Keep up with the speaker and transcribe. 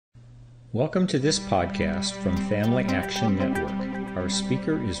Welcome to this podcast from Family Action Network. Our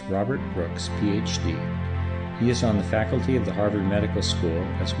speaker is Robert Brooks, Ph.D. He is on the faculty of the Harvard Medical School,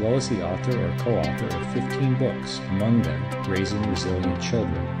 as well as the author or co-author of 15 books, among them Raising Resilient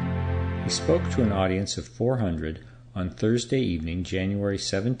Children. He spoke to an audience of 400 on Thursday evening, January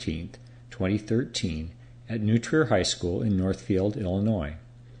 17, 2013, at New Trier High School in Northfield, Illinois.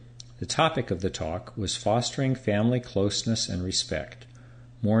 The topic of the talk was Fostering Family Closeness and Respect.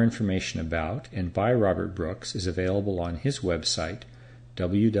 More information about and by Robert Brooks is available on his website,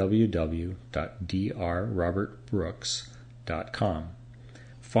 www.drrobertbrooks.com.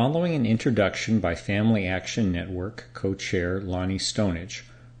 Following an introduction by Family Action Network co-chair Lonnie Stonich,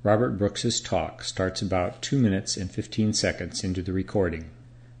 Robert Brooks's talk starts about 2 minutes and 15 seconds into the recording.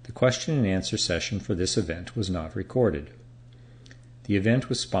 The question and answer session for this event was not recorded. The event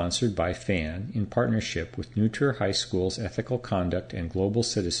was sponsored by FAN in partnership with New Trier High School's Ethical Conduct and Global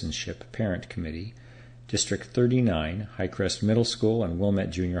Citizenship Parent Committee, District 39, Highcrest Middle School and Wilmette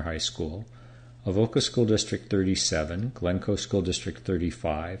Junior High School, Avoca School District 37, Glencoe School District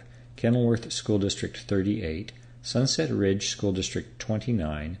 35, Kenilworth School District 38, Sunset Ridge School District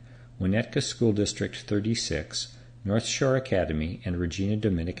 29, Winnetka School District 36, North Shore Academy, and Regina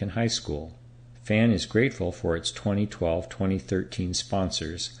Dominican High School. FAN is grateful for its 2012-2013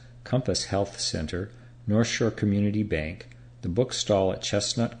 sponsors, Compass Health Center, North Shore Community Bank, the Book Stall at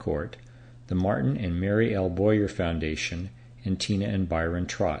Chestnut Court, the Martin and Mary L. Boyer Foundation, and Tina and Byron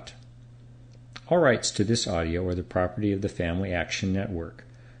Trott. All rights to this audio are the property of the Family Action Network.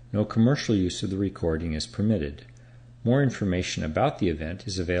 No commercial use of the recording is permitted. More information about the event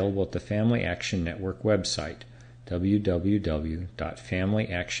is available at the Family Action Network website,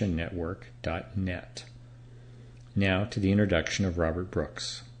 www.familyactionnetwork.net. Now to the introduction of Robert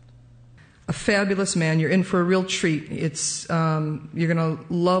Brooks. A fabulous man. You're in for a real treat. You're going to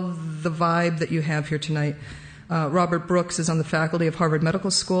love the vibe that you have here tonight. Robert Brooks is on the faculty of Harvard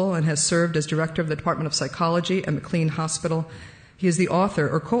Medical School and has served as director of the Department of Psychology at McLean Hospital. He is the author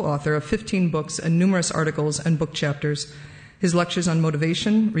or co-author of 15 books and numerous articles and book chapters. His lectures on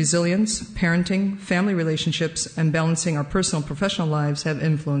motivation, resilience, parenting, family relationships, and balancing our personal and professional lives have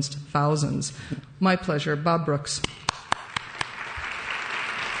influenced thousands. My pleasure, Bob Brooks.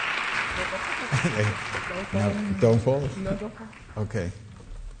 No, don't fall? No, don't fall. Okay.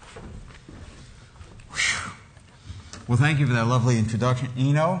 Whew. Well, thank you for that lovely introduction.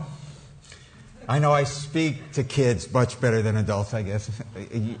 I know I speak to kids much better than adults, I guess.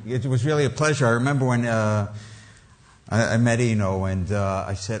 It was really a pleasure. I remember when I met Eno, and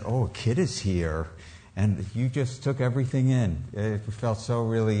I said, "Oh, a kid is here," and you just took everything in. It felt so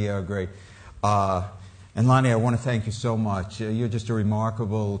really great. And Lonnie, I want to thank you so much. You're just a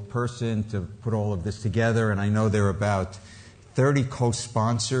remarkable person to put all of this together, and I know there are about 30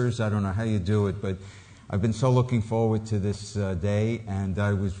 co-sponsors. I don't know how you do it, but I've been so looking forward to this day, and I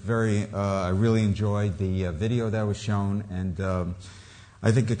really enjoyed the video that was shown, and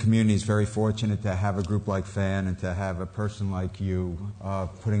I think the community is very fortunate to have a group like FAN and to have a person like you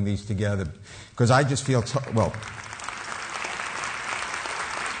putting these together. Because I just feel,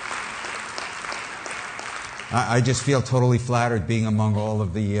 I just feel totally flattered being among all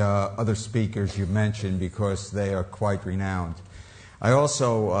of the other speakers you mentioned, because they are quite renowned. I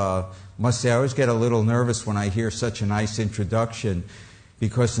also must say I always get a little nervous when I hear such a nice introduction,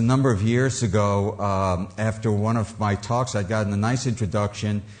 because a number of years ago, after one of my talks, I'd gotten a nice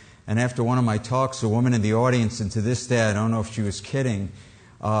introduction, and after one of my talks, a woman in the audience, and to this day, I don't know if she was kidding,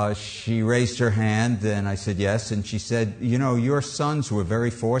 she raised her hand, and I said yes, and she said, your sons were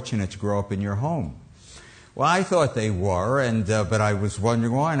very fortunate to grow up in your home. Well, I thought they were, but I was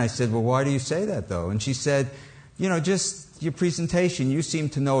wondering why, and I said, well, why do you say that, though? And she said, just your presentation, you seem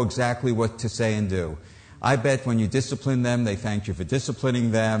to know exactly what to say and do. I bet when you discipline them, they thanked you for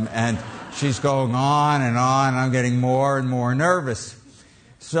disciplining them. And she's going on, and I'm getting more and more nervous.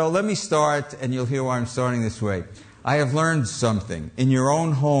 So let me start, and you'll hear why I'm starting this way. I have learned something. In your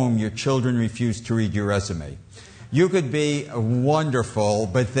own home, your children refuse to read your resume. You could be wonderful,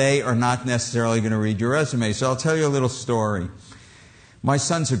 but they are not necessarily going to read your resume. So I'll tell you a little story. My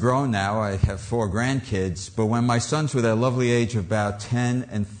sons are grown now. I have 4 grandkids. But when my sons were that lovely age of about 10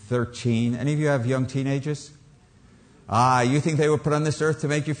 and 13, any of you have young teenagers? You think they were put on this earth to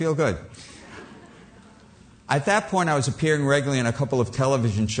make you feel good? At that point, I was appearing regularly in a couple of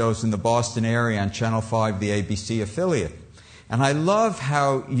television shows in the Boston area on Channel 5, the ABC affiliate. And I love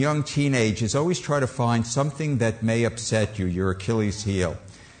how young teenagers always try to find something that may upset you, your Achilles heel.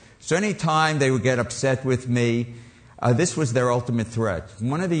 So any time they would get upset with me, This was their ultimate threat.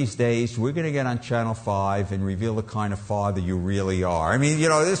 One of these days, we're going to get on Channel 5 and reveal the kind of father you really are. I mean, you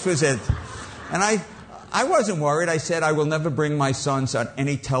know, this was it. And I wasn't worried. I said, I will never bring my sons on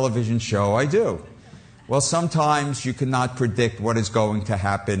any television show I do. Well, sometimes you cannot predict what is going to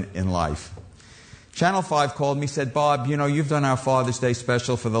happen in life. Channel 5 called me, said, Bob, you know, you've done our Father's Day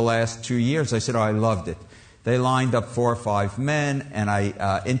special for the last 2 years. I said, oh, I loved it. They lined up 4 or 5 men, and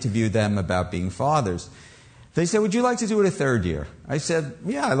I interviewed them about being fathers. They said, would you like to do it a third year? I said,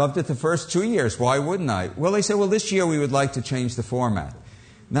 yeah, I loved it the first 2 years. Why wouldn't I? Well, they said, well, this year we would like to change the format.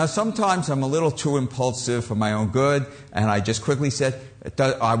 Now, sometimes I'm a little too impulsive for my own good, and I just quickly said,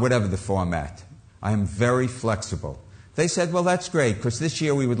 whatever the format. I am very flexible. They said, well, that's great, because this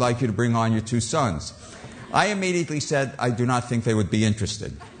year we would like you to bring on your 2 sons. I immediately said, I do not think they would be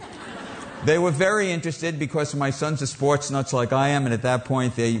interested. They were very interested because my son's a sports nuts like I am, and at that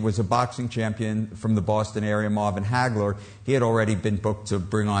point there was a boxing champion from the Boston area, Marvin Hagler. He had already been booked to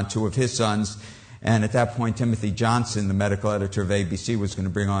bring on 2 of his sons, and at that point Timothy Johnson, the medical editor of ABC, was going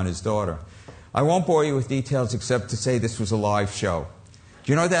to bring on his daughter. I won't bore you with details except to say this was a live show.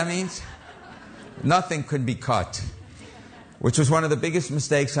 Do you know what that means? Nothing could be cut, which was one of the biggest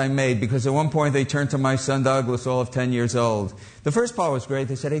mistakes I made, because at one point they turned to my son Douglas, all of 10 years old. The first part was great.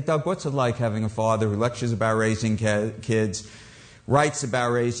 They said, hey, Doug, what's it like having a father who lectures about raising kids, writes about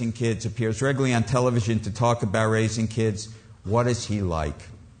raising kids, appears regularly on television to talk about raising kids? What is he like?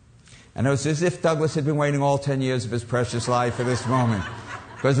 And it was as if Douglas had been waiting all 10 years of his precious life for this moment.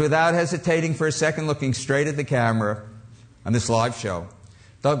 Because without hesitating for a second, looking straight at the camera on this live show,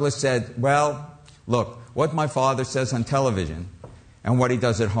 Douglas said, well, look, what my father says on television and what he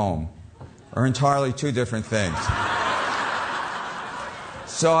does at home are entirely 2 different things.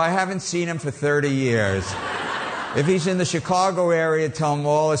 So I haven't seen him for 30 years. If he's in the Chicago area, tell him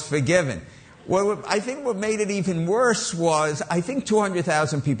all is forgiven. Well, I think what made it even worse was, I think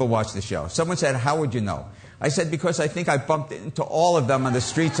 200,000 people watched the show. Someone said, how would you know? I said, because I think I bumped into all of them on the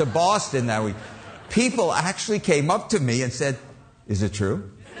streets of Boston that week. People actually came up to me and said, is it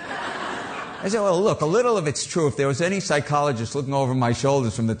true? I said, well, look, a little of it's true. If there was any psychologist looking over my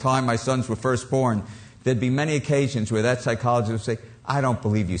shoulders from the time my sons were first born, there'd be many occasions where that psychologist would say, I don't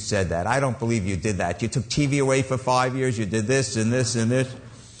believe you said that. I don't believe you did that. You took TV away for 5 years. You did this and this and this.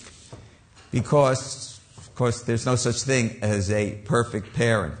 Because, of course, there's no such thing as a perfect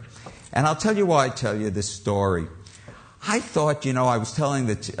parent. And I'll tell you why I tell you this story. I thought, you know, I was telling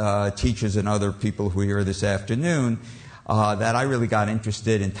the teachers and other people who are here this afternoon that I really got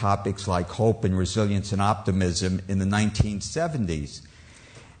interested in topics like hope and resilience and optimism in the 1970s.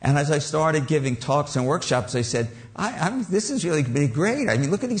 And as I started giving talks and workshops, I said, this is really going to be great. I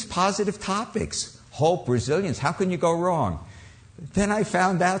mean, look at these positive topics. Hope, resilience, how can you go wrong? Then I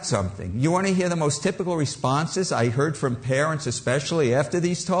found out something. You want to hear the most typical responses I heard from parents, especially after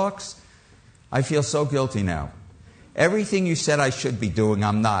these talks? I feel so guilty now. Everything you said I should be doing,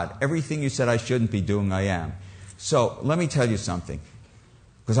 I'm not. Everything you said I shouldn't be doing, I am. So let me tell you something,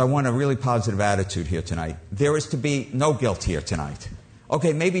 because I want a really positive attitude here tonight. There is to be no guilt here tonight.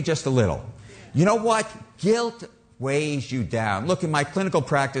 Okay, maybe just a little. You know what? Guilt weighs you down. Look, in my clinical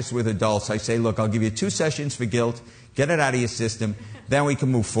practice with adults, I say, look, I'll give you 2 sessions for guilt, get it out of your system, then we can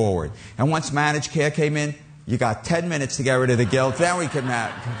move forward. And once managed care came in, you got 10 minutes to get rid of the guilt, then we can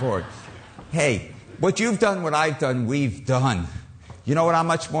move forward. Hey, what you've done, what I've done, we've done. You know what I'm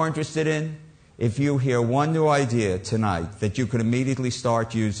much more interested in? If you hear one new idea tonight that you could immediately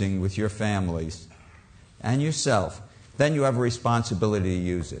start using with your families and yourself, then you have a responsibility to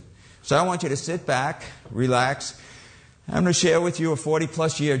use it. So I want you to sit back, relax. I'm going to share with you a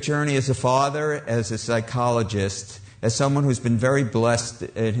 40-plus year journey as a father, as a psychologist, as someone who's been very blessed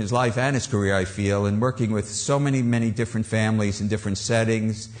in his life and his career, I feel, in working with so many different families in different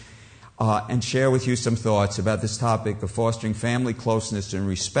settings, and share with you some thoughts about this topic of fostering family closeness and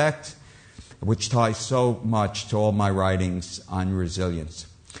respect, which ties so much to all my writings on resilience.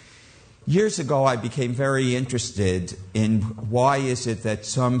 Years ago, I became very interested in why is it that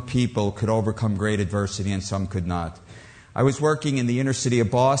some people could overcome great adversity and some could not. I was working in the inner city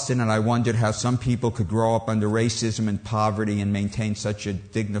of Boston, and I wondered how some people could grow up under racism and poverty and maintain such a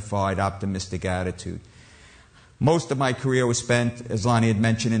dignified, optimistic attitude. Most of my career was spent, as Lonnie had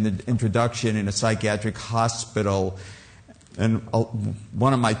mentioned in the introduction, in a psychiatric hospital. And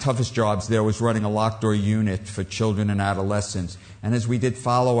one of my toughest jobs there was running a locked door unit for children and adolescents. And as we did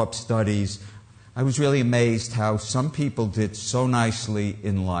follow-up studies, I was really amazed how some people did so nicely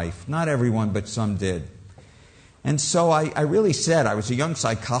in life. Not everyone, but some did. And so I really said, I was a young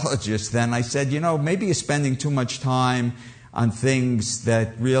psychologist then, I said, you know, maybe you're spending too much time on things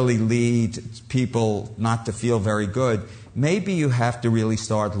that really lead people not to feel very good. Maybe you have to really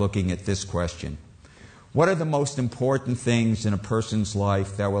start looking at this question. What are the most important things in a person's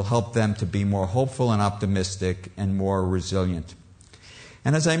life that will help them to be more hopeful and optimistic and more resilient?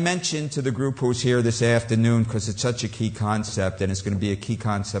 And as I mentioned to the group who's here this afternoon, because it's such a key concept and it's going to be a key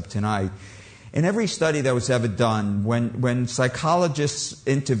concept tonight, in every study that was ever done, when psychologists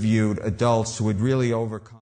interviewed adults who had really overcome